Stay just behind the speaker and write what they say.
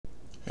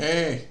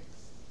Hey,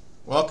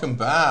 welcome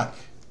back.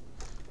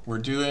 We're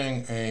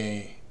doing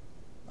a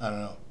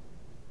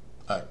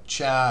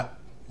chat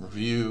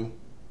review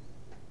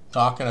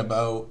talking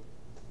about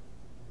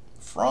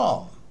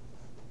From,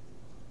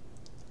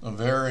 a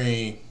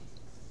very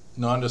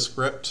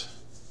nondescript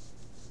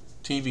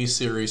TV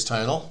series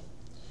title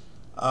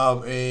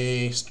of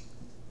a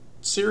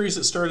series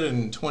that started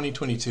in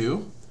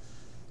 2022,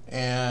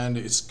 and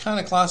it's kind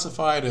of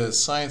classified as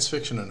science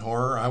fiction and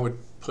horror. I would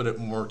put it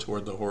more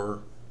toward the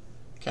horror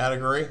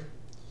category.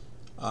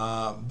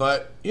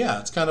 But yeah,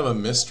 it's kind of a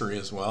mystery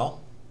as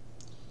well.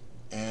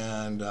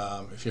 And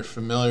if you're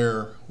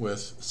familiar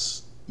with,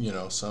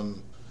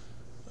 some,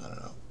 I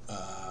don't know,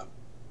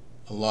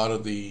 a lot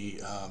of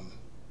the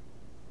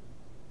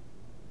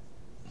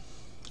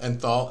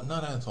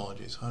not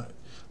anthologies,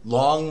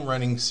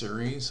 long-running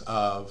series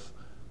of,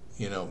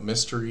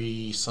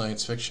 mystery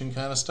science fiction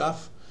kind of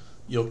stuff,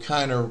 you'll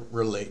kind of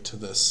relate to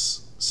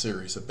this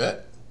series a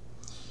bit.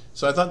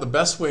 So I thought the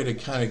best way to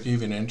kind of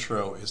give you an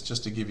intro is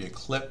just to give you a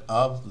clip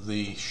of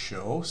the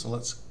show. So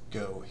let's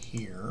go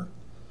here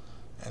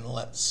and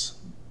let's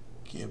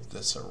give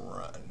this a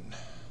run.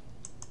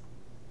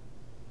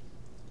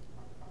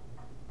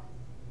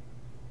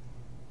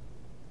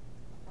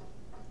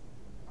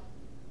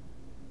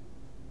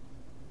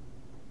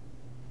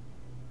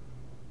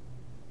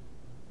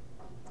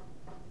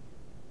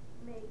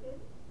 Megan,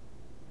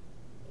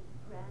 it's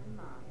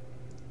Grandma.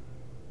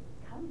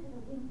 Come to the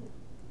window.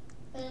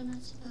 But I'm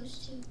not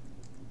supposed to. It's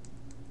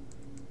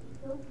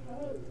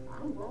okay.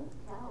 I won't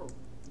tell.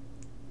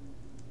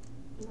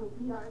 It'll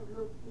be our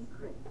little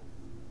secret.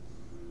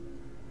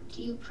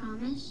 Do you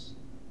promise?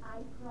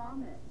 I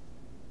promise.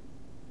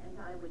 And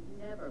I would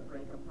never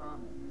break a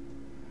promise.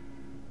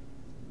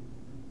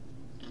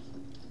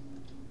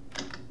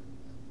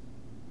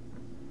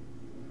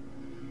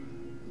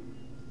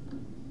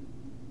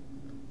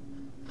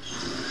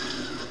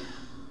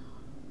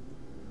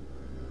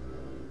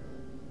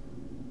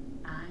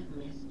 I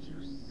missed you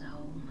so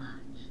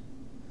much.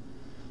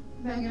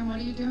 Megan, what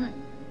are you doing?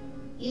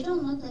 You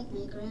don't look like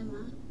my grandma.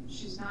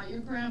 She's not your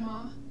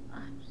grandma.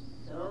 I'm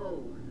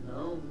so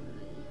lonely.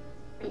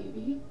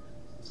 Baby,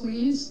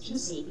 please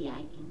just... Maybe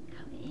I can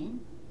come in?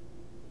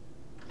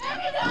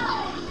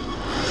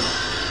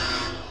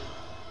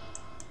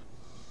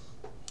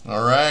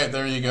 All right,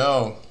 there you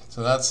go.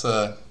 So that's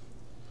a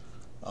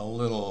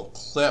little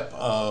clip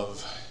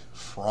of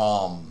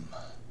From.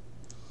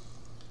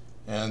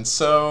 And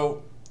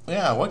so,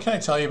 yeah, what can I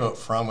tell you about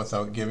From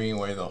without giving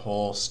away the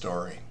whole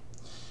story?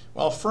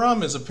 Well,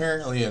 From is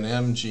apparently an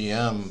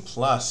MGM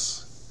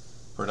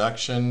Plus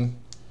production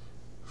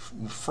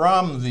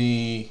from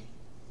the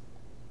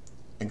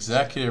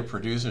executive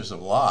producers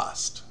of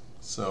Lost.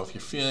 So if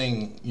you're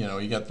feeling, you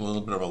got a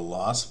little bit of a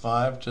Lost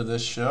vibe to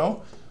this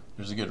show,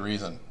 there's a good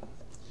reason.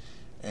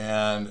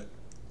 And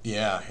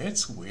yeah,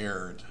 it's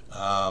weird.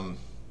 But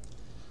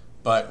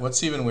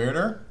what's even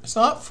weirder, it's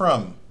not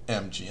from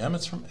MGM,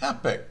 it's from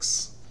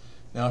Epix.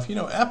 Now, if you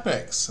know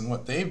Epix and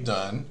what they've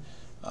done,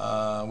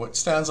 what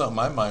stands out in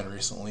my mind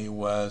recently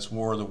was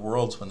War of the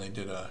Worlds, when they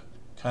did a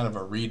kind of a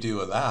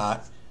redo of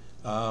that.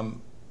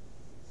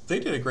 They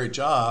did a great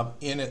job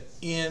in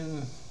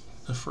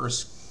the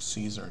first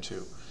season or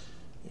two.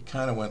 It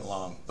kind of went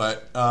long.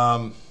 But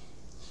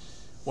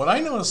what I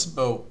noticed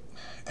about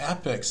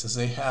Epix is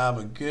they have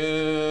a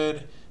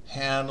good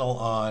handle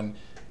on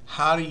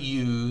how to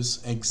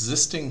use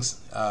existing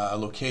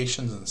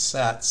locations and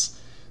sets,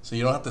 so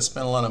you don't have to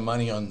spend a lot of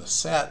money on the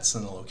sets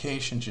and the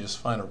locations. You just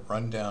find a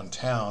rundown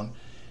town,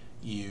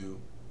 you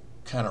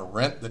kind of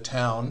rent the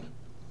town,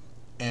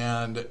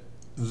 and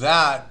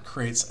that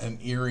creates an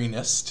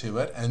eeriness to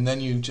it, and then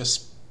you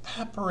just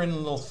pepper in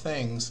little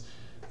things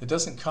that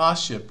doesn't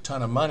cost you a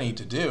ton of money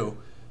to do,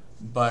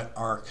 but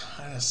are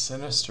kind of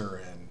sinister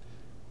and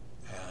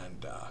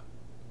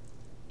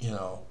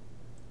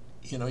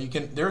you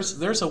can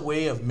there's a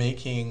way of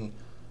making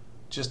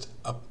just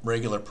a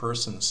regular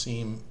person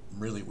seem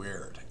really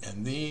weird,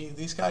 and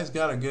these guys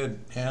got a good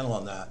handle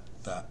on that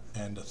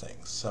end of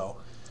things. So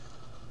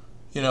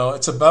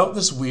it's about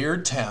this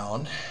weird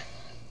town.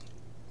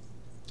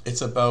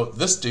 It's about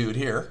this dude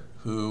here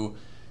who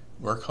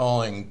we're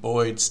calling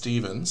Boyd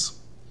Stevens,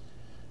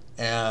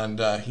 and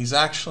he's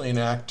actually an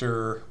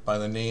actor by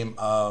the name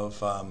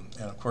of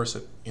and of course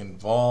it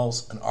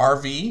involves an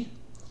RV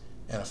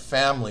and a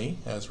family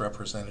as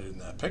represented in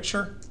that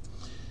picture,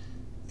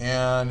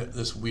 and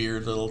this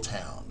weird little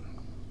town.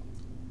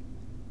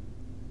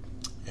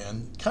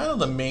 And kind of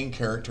the main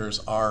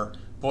characters are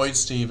Boyd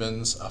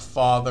Stevens, a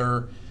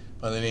father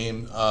by the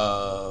name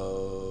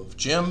of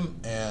Jim,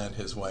 and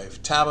his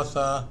wife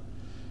Tabitha,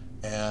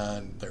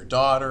 and their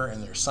daughter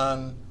and their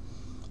son,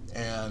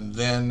 and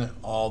then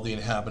all the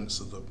inhabitants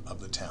of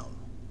the town.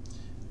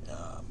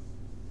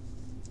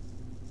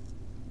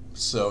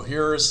 So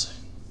here's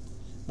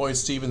Boyd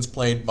Stevens,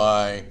 played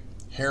by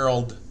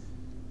Harold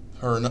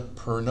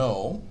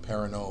Perrineau,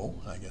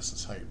 I guess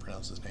is how you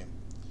pronounce his name.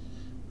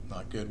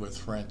 Not good with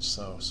French,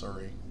 so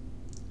sorry.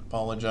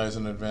 Apologize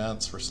in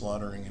advance for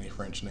slaughtering any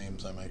French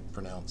names I might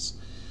pronounce.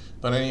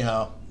 But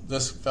anyhow,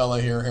 this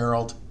fella here,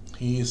 Harold,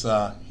 he's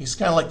kind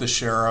of like the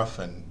sheriff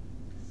and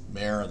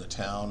mayor of the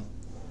town.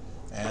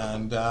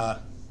 And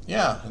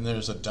yeah, and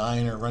there's a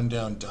diner,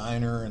 rundown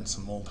diner, and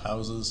some old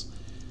houses.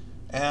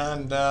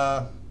 And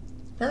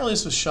apparently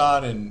this was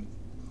shot in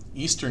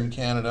Eastern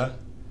Canada.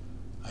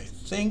 I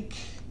think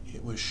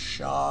it was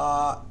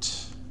shot,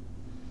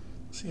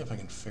 let's see if I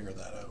can figure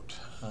that out.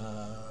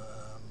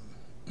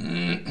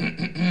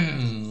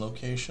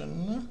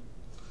 Location,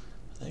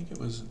 I think it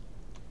was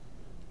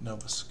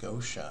Nova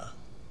Scotia.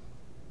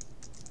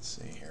 Let's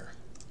see here.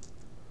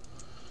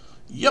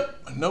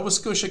 Yep, Nova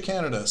Scotia,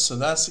 Canada. So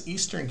that's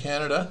Eastern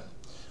Canada.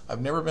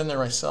 I've never been there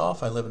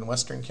myself. I live in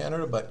Western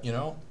Canada, but you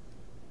know,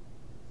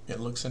 it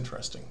looks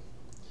interesting.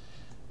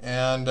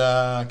 And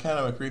kind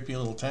of a creepy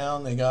little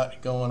town they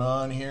got going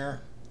on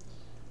here.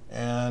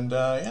 And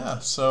yeah,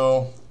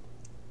 so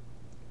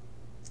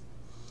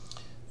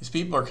these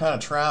people are kind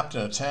of trapped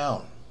in a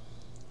town,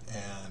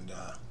 and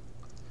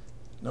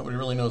nobody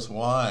really knows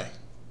why.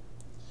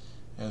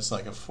 And it's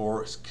like a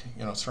forest,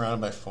 you know,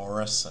 surrounded by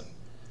forests, and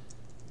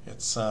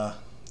it's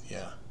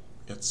yeah,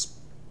 it's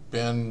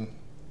been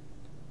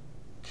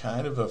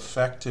kind of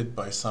affected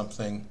by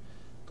something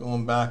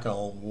going back a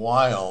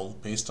while,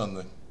 based on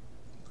the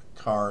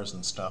cars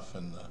and stuff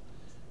and the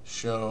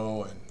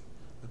show and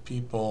the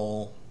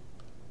people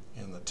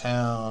in the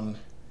town,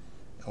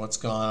 and what's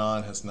gone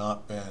on has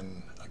not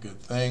been a good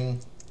thing.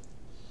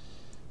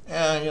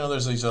 And you know,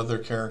 there's these other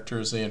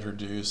characters they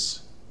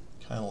introduce,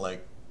 kind of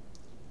like,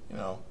 you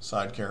know,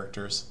 side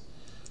characters.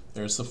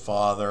 There's the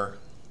father,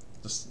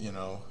 this, you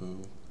know,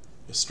 who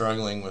is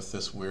struggling with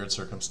this weird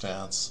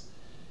circumstance,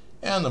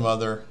 and the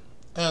mother,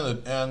 and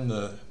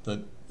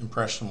the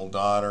impressionable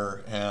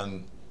daughter,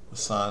 and the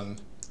son.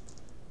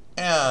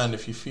 And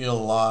if you feel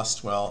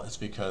lost, well, it's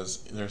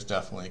because there's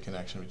definitely a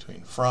connection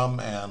between From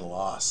and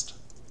Lost.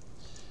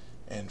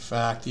 In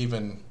fact,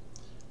 even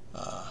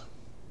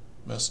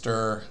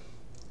Mr.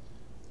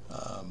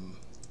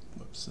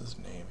 What's his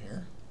name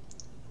here?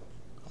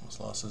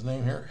 Almost lost his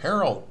name here.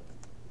 Harold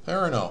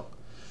Perrineau.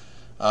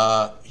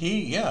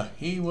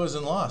 He was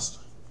in Lost,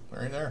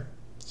 right there.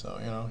 So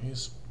you know,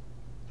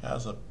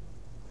 has a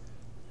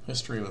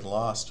history with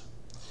Lost.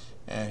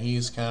 And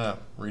he's kind of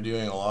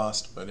redoing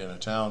Lost, but in a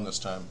town this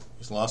time.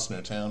 He's lost in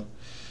a town.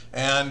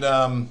 And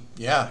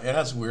yeah, it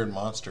has weird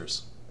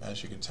monsters,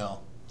 as you can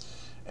tell.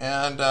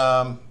 And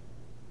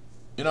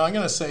you know, I'm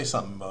going to say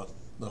something about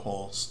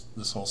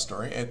this whole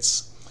story.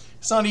 It's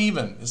not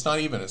even. It's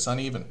uneven. It's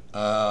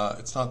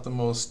not the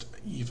most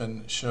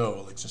even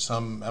show. Like, there's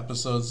some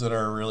episodes that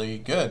are really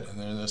good, and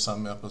then there's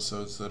some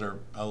episodes that are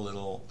a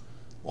little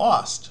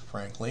lost,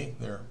 frankly.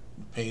 Their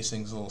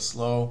pacing's a little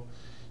slow.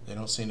 They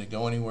don't seem to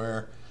go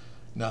anywhere.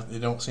 They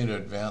don't seem to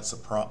advance the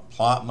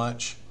plot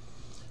much.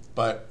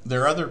 But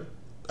there are other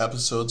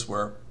episodes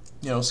where,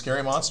 you know,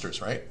 scary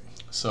monsters, right?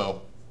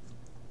 So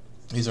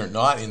these are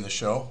not in the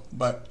show,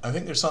 but I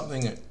think there's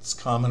something that's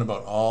common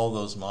about all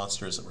those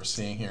monsters that we're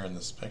seeing here in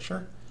this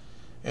picture.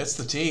 It's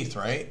the teeth,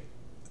 right?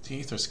 The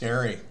teeth are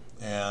scary.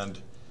 And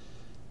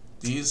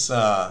these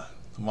the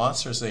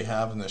monsters they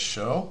have in this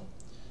show,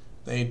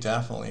 they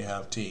definitely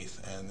have teeth,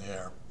 and they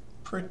are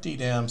pretty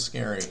damn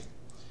scary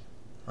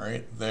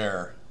right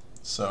there.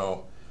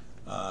 So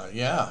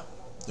yeah,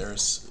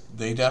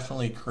 they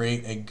definitely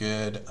create a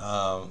good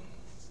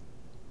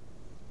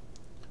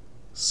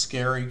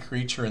scary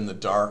creature in the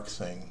dark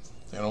thing.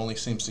 It only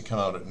seems to come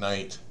out at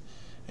night,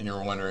 and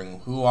you're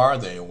wondering, who are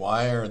they?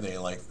 Why are they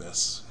like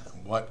this?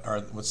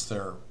 What's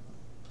their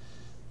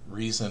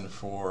reason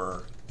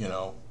for, you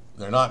know,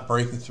 they're not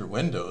breaking through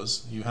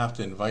windows. You have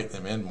to invite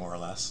them in, more or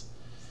less.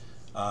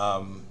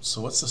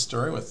 So what's the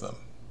story with them?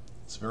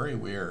 It's very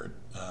weird.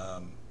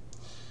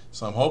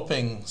 So I'm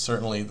hoping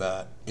certainly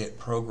that it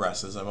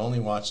progresses. I've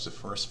only watched the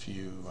first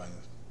few,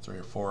 3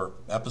 or 4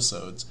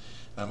 episodes.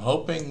 I'm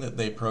hoping that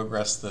they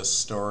progress this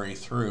story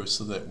through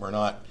so that we're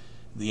not at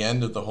the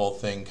end of the whole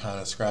thing kind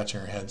of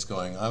scratching our heads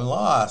going, I'm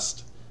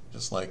lost,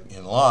 just like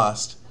in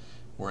Lost,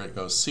 where it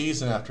goes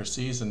season after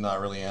season not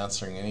really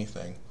answering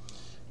anything.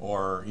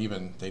 Or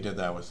even they did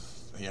that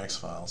with the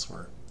X-Files,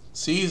 where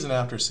season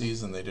after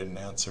season they didn't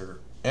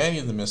answer any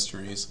of the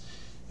mysteries,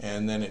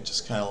 and then it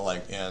just kind of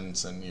like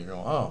ends and you go,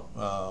 oh,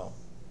 well,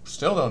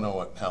 still don't know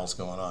what the hell's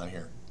going on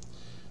here.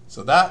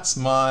 So that's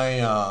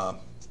my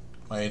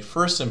my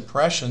first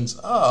impressions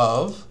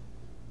of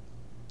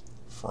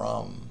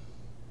From.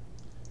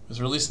 It was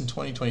released in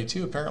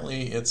 2022.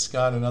 Apparently it's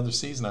got another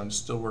season. I'm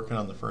still working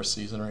on the first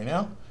season right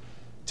now.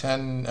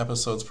 10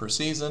 episodes per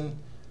season.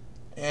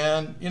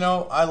 And you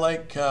know, I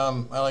like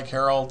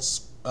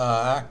Harold's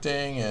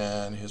acting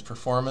and his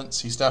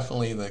performance. He's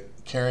definitely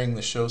carrying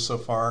the show so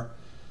far.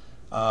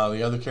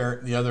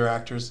 The other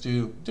actors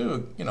do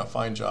you know,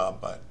 fine job,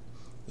 but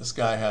this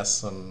guy has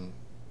some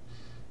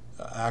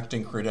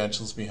acting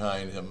credentials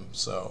behind him,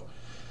 so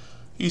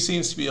he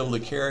seems to be able to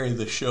carry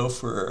the show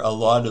for a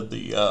lot of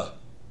the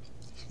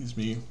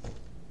the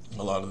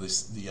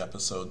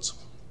episodes.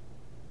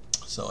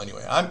 So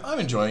anyway, I'm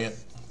enjoying it.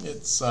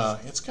 It's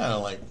kind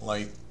of like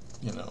light,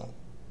 you know,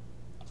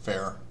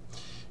 fare.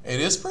 It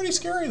is pretty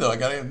scary though, I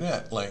gotta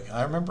admit. Like,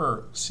 I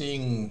remember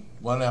seeing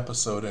one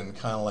episode and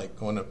kind of like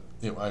going to,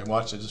 I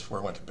watched it just before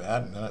I went to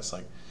bed, and then it's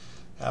like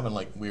having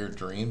like weird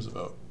dreams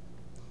about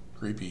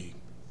creepy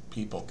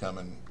people come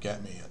and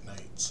get me at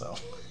night. So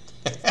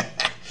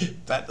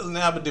that doesn't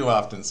happen too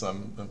often. So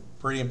I'm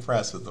pretty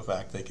impressed with the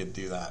fact they could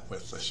do that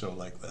with a show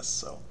like this.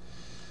 So,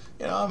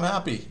 I'm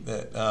happy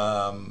that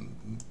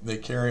they're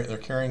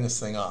carrying this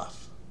thing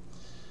off.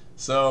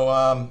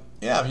 So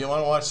if you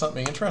want to watch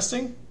something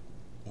interesting,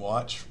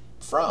 watch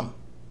From.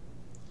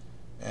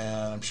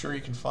 And I'm sure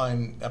you can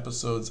find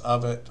episodes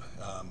of it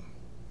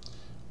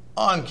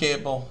on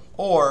cable,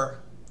 or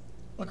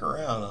look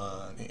around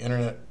on the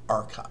Internet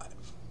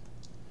Archive.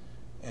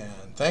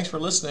 And thanks for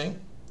listening,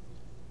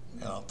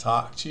 and I'll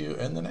talk to you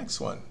in the next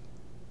one.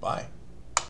 Bye.